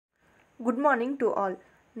Good morning to all.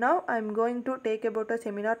 Now I am going to take about a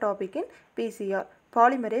seminar topic in PCR,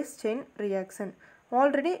 polymerase chain reaction.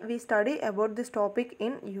 Already we study about this topic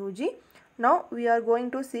in UG. Now we are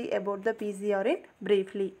going to see about the PCR in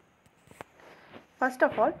briefly. First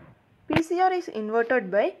of all, PCR is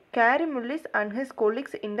invented by Carey Mullis and his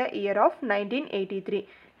colleagues in the year of 1983.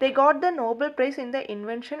 They got the Nobel Prize in the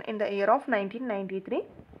invention in the year of 1993.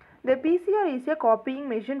 The PCR is a copying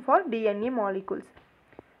machine for DNA molecules.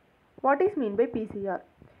 What is meant by PCR?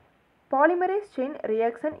 Polymerase chain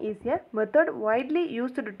reaction is a method widely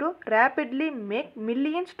used to rapidly make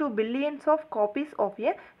millions to billions of copies of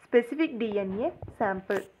a specific DNA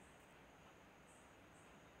sample.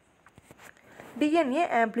 DNA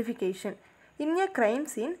amplification. In a crime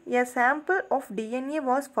scene, a sample of DNA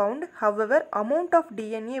was found. However, amount of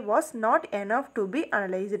DNA was not enough to be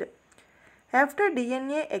analyzed. After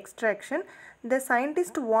DNA extraction, the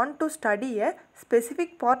scientists want to study a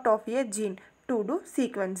specific part of a gene to do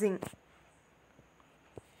sequencing.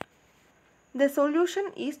 The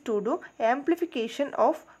solution is to do amplification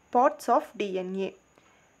of parts of DNA.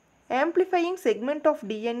 Amplifying segment of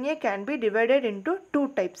DNA can be divided into two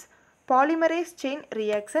types: polymerase chain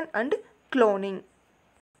reaction and cloning.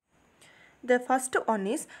 The first one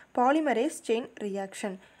is polymerase chain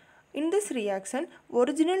reaction. In this reaction,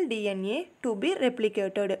 original DNA to be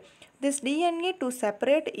replicated. This DNA to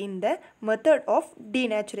separate in the method of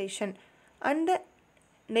denaturation, and the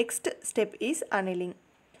next step is annealing.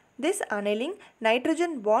 This annealing,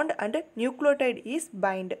 nitrogen bond and nucleotide is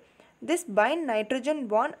bind. This bind nitrogen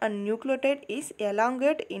bond and nucleotide is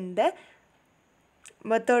elongate in the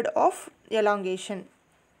method of elongation.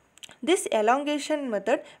 This elongation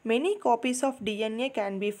method, many copies of DNA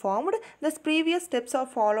can be formed. The previous steps are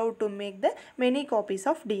followed to make the many copies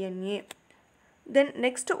of DNA. Then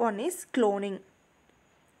next one is cloning.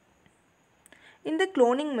 In the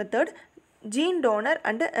cloning method, gene donor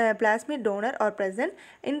and plasmid donor are present.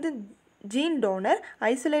 In the gene donor,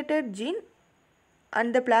 isolated gene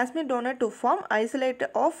and the plasmid donor to form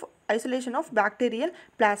isolation of bacterial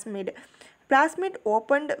plasmid. Plasmid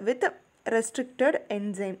opened with restricted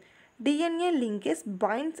enzyme. DNA linkage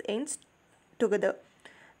binds ends together.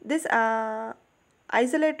 This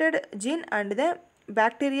isolated gene and the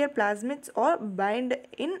bacterial plasmids are bind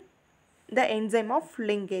in the enzyme of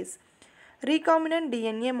linkage. Recombinant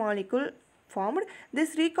DNA molecule formed.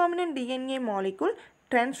 This recombinant DNA molecule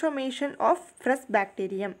transformation of fresh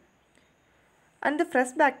bacterium and the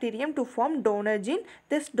fresh bacterium to form donor gene.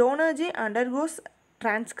 This donor gene undergoes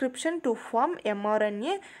transcription to form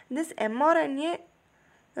mRNA. This mRNA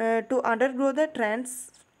to undergo the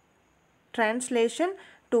translation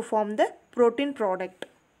to form the protein product.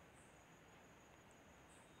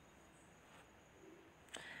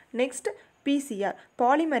 Next, PCR,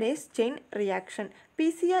 polymerase chain reaction.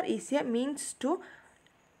 PCR is a means to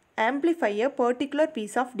amplify a particular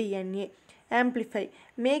piece of DNA. Amplify,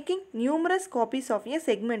 making numerous copies of a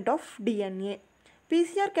segment of DNA.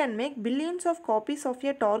 PCR can make billions of copies of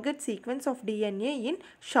a target sequence of DNA in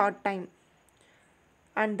short time.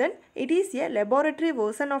 And then it is a laboratory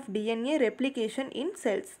version of DNA replication in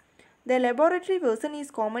cells. The laboratory version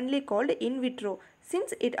is commonly called in vitro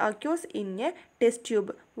since it occurs in a test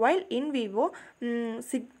tube, while in vivo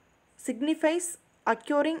signifies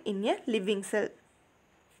occurring in a living cell.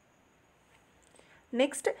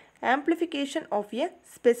 Next, amplification of a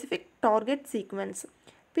specific target sequence.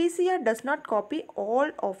 PCR does not copy all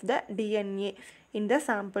of the DNA in the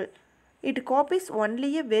sample. It copies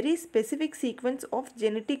only a very specific sequence of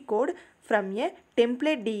genetic code from a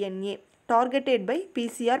template DNA targeted by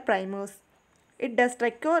PCR primers. It does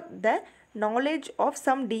require the knowledge of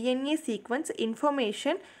some DNA sequence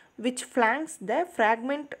information which flanks the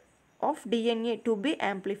fragment of DNA to be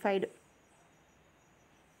amplified.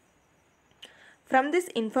 From this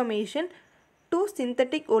information, two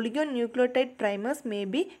synthetic oligonucleotide primers may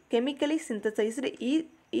be chemically synthesized,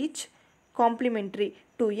 each complementary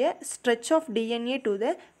to a stretch of DNA to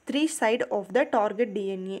the three sides of the target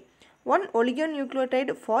DNA. One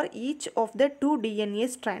oligonucleotide for each of the two DNA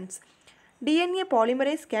strands. DNA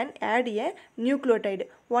polymerase can add a nucleotide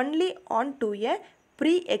only onto a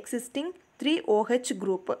pre-existing 3OH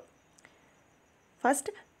group.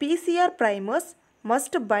 First, PCR primers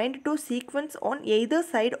must bind to sequence on either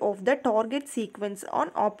side of the target sequence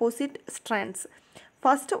on opposite strands.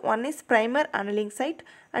 First one is primer annealing site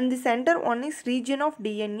and the center one is region of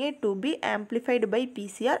DNA to be amplified by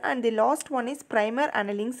PCR, and the last one is primer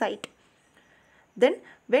annealing site. Then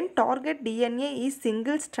when target DNA is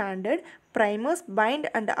single stranded, primers bind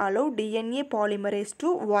and allow DNA polymerase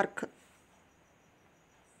to work.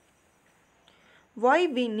 Why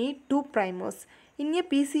we need two primers? In a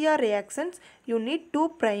PCR reactions, you need two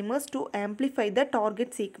primers to amplify the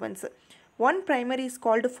target sequence. One primer is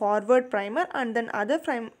called forward primer and then other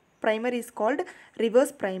primer is called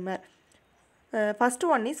reverse primer. First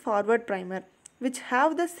one is forward primer, which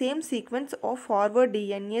have the same sequence of forward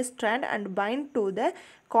DNA strand and bind to the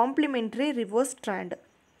complementary reverse strand.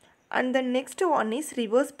 And the next one is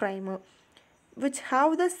reverse primer, which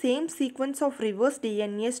have the same sequence of reverse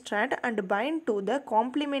DNA strand and bind to the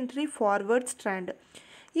complementary forward strand.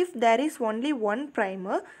 If there is only one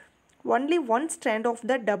primer, only one strand of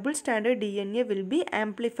the double stranded DNA will be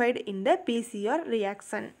amplified in the PCR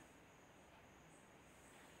reaction.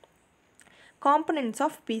 Components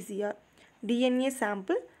of PCR: DNA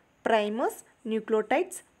sample, primers,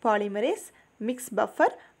 nucleotides, polymerase, mix buffer,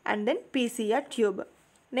 and then PCR tube.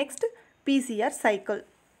 Next, PCR cycle.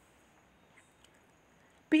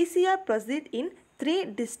 PCR proceeds in three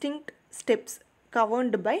distinct steps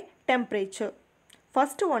governed by temperature.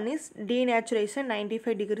 First one is denaturation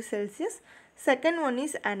 95 degrees Celsius. Second one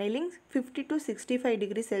is annealing 50 to 65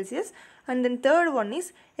 degrees Celsius. And then third one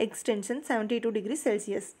is extension 72 degrees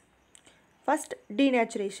Celsius. First,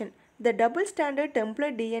 denaturation. The double stranded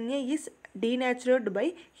template DNA is denatured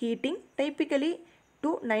by heating, typically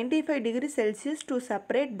to 95 degrees Celsius, to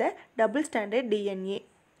separate the double stranded DNA.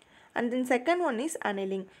 And then second one is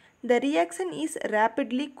annealing. The reaction is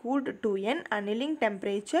rapidly cooled to an annealing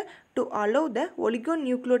temperature to allow the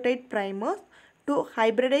oligonucleotide primers to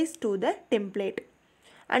hybridize to the template.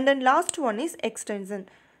 And then last one is extension.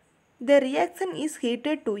 The reaction is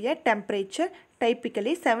heated to a temperature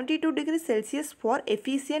typically 72 degrees Celsius for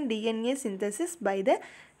efficient DNA synthesis by the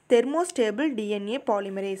thermostable DNA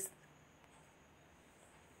polymerase.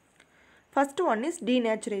 First one is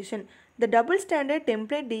denaturation. The double stranded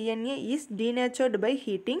template DNA is denatured by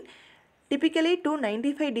heating, typically to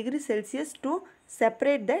 95 degrees Celsius, to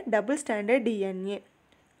separate the double stranded DNA.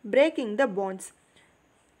 Breaking the bonds.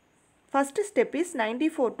 First step is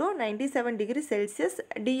 94 to 97 degrees Celsius,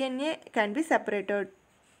 DNA can be separated.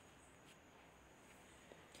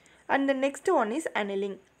 And the next one is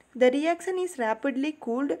annealing. The reaction is rapidly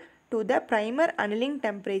cooled to the primer annealing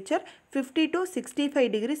temperature 50 to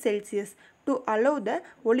 65 degrees Celsius to allow the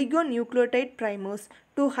oligonucleotide primers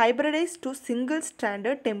to hybridize to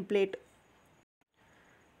single-stranded template.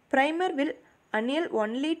 Primer will anneal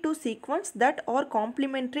only to sequences that are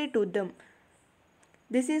complementary to them.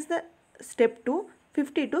 This is the step 2,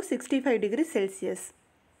 50 to 65 degrees Celsius.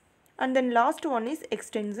 And then last one is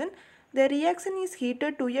extension. The reaction is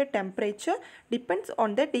heated to a temperature depends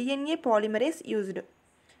on the DNA polymerase used.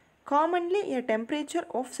 Commonly, a temperature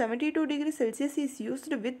of 72 degrees Celsius is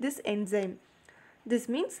used with this enzyme. This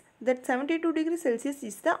means that 72 degrees Celsius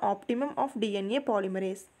is the optimum of DNA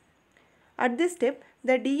polymerase. At this step,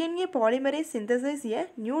 the DNA polymerase synthesizes a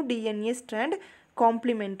new DNA strand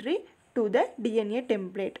complementary to the DNA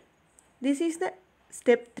template. This is the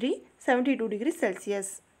step 3, 72 degrees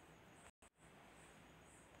Celsius.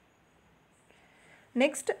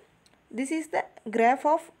 Next, this is the graph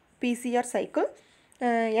of PCR cycle.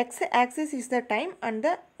 X-axis is the time and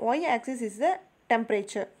the Y-axis is the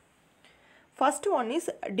temperature. First one is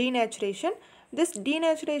denaturation. This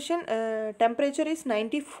denaturation temperature is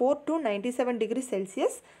 94 to 97 degrees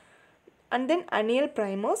Celsius. And then anneal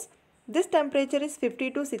primers. This temperature is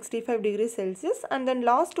 50 to 65 degrees Celsius. And then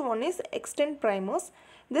last one is extend primers.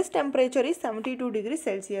 This temperature is 72 degrees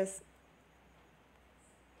Celsius.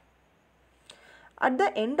 At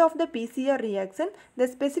the end of the PCR reaction, the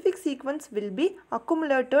specific sequence will be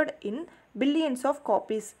accumulated in billions of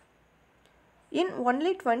copies. In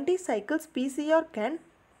only 20 cycles, PCR can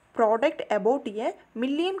produce about a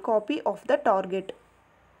million copies of the target.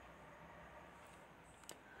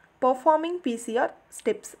 Performing PCR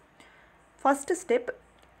steps. First step,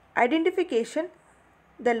 identification,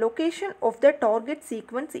 the location of the target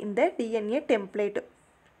sequence in the DNA template.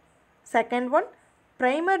 Second one,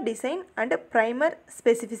 primer design and primer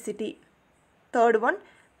specificity. Third one,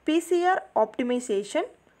 PCR optimization.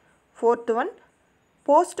 Fourth one,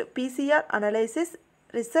 post-PCR analysis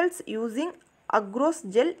results using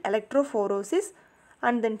agarose gel electrophoresis.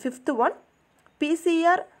 And then fifth one,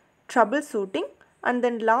 PCR troubleshooting. And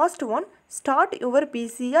then last one, start your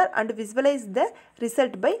PCR and visualize the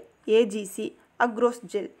result by AGC, agarose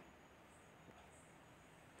gel.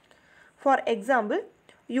 For example,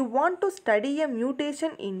 you want to study a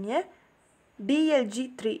mutation in a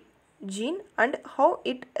DLG3 gene and how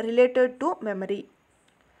it related to memory.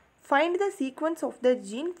 Find the sequence of the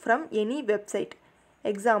gene from any website.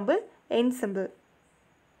 Example, Ensemble.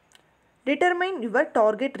 Determine your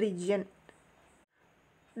target region.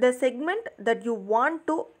 The segment that you want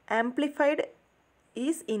to amplified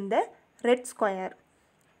is in the red square.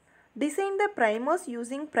 Design the primers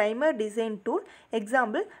using primer design tool,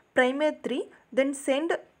 example primer 3, then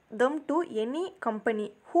send them to any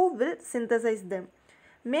company who will synthesize them.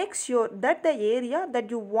 Make sure that the area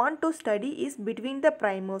that you want to study is between the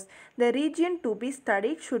primers. The region to be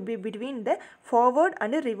studied should be between the forward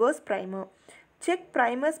and reverse primer. Check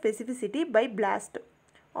primer specificity by blast.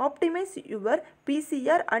 Optimize your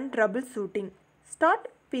PCR and troubleshooting. Start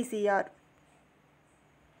PCR.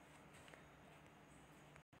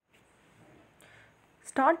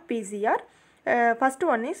 Start PCR. First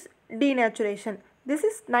one is denaturation. This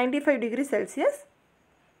is 95 degrees Celsius.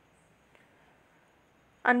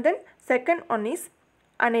 And then second one is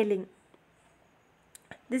annealing.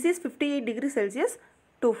 This is 58 degrees Celsius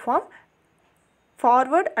to form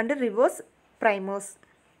forward and reverse primers.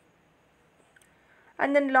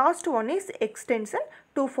 And then last one is extension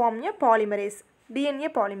to form a polymerase,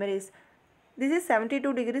 DNA polymerase. This is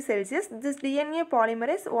 72 degrees Celsius. This DNA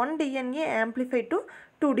polymerase, one DNA amplified to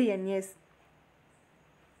 2 DNAs.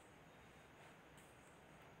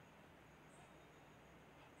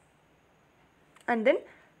 And then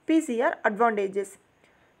PCR advantages.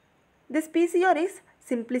 This PCR is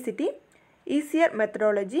simplicity, easier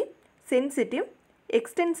methodology, sensitive,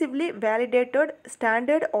 extensively validated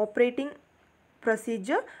standard operating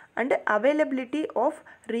procedure and availability of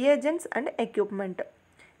reagents and equipment.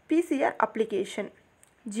 PCR application: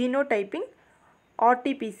 genotyping,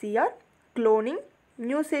 RT-PCR, cloning,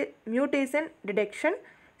 mutation detection,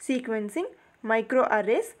 sequencing,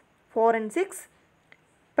 microarrays, forensics,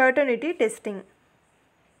 paternity testing.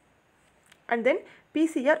 And then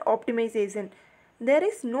PCR optimization. There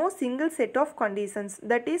is no single set of conditions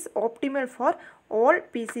that is optimal for all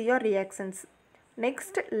PCR reactions.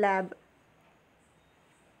 Next, lab.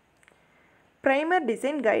 Primer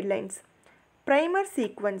design guidelines. Primer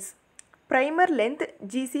sequence. Primer length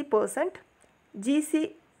GC%,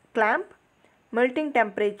 GC clamp, melting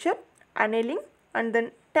temperature, annealing, and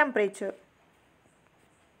then temperature.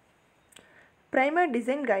 Primer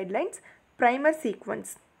design guidelines. Primer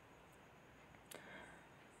sequence.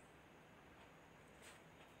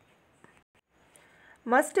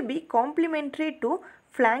 Must be complementary to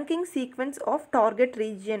flanking sequence of target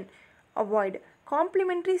region. Avoid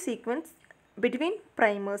complementary sequence between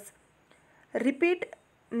primers. Repeat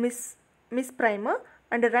misprimer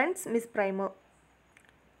and runs misprimer.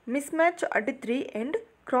 Mismatch at 3 end,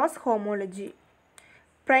 cross homology.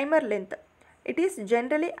 Primer length. It is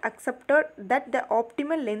generally accepted that the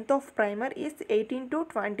optimal length of primer is 18 to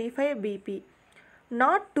 25 BP.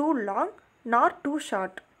 Not too long nor too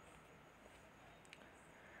short.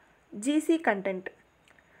 GC content.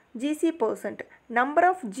 GC%. Number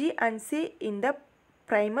of G and C in the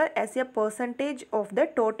primer as a percentage of the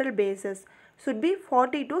total bases should be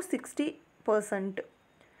 40 to 60%.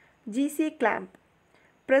 GC clamp.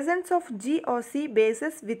 Presence of G or C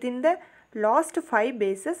bases within the last 5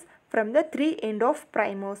 bases from the 3 end of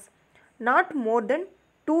primers. Not more than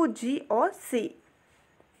 2 G or C.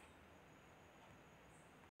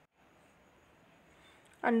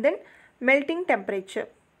 And then melting temperature.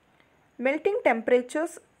 Melting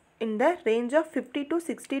temperatures in the range of 50 to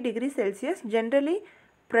 60 degrees Celsius generally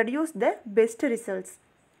produce the best results.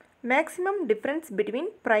 Maximum difference between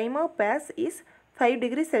primer pass is 5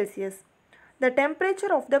 degrees Celsius. The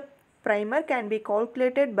temperature of the primer can be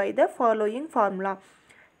calculated by the following formula.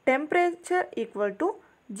 Temperature equal to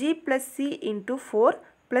G plus C into 4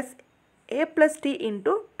 plus A plus T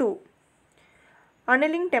into 2.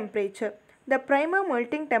 Annealing temperature. The primer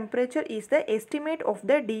melting temperature is the estimate of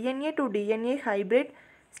the DNA to DNA hybrid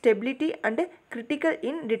stability and critical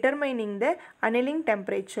in determining the annealing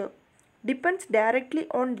temperature. Depends directly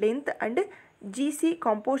on length and GC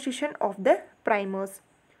composition of the primers.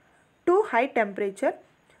 Too high temperature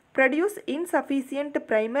produce insufficient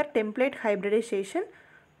primer template hybridization.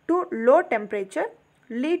 Too low temperature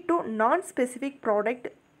lead to non-specific product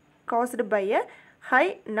caused by a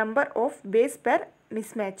high number of base pair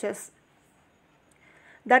mismatches.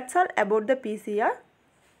 That's all about the PCR.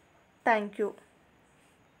 Thank you.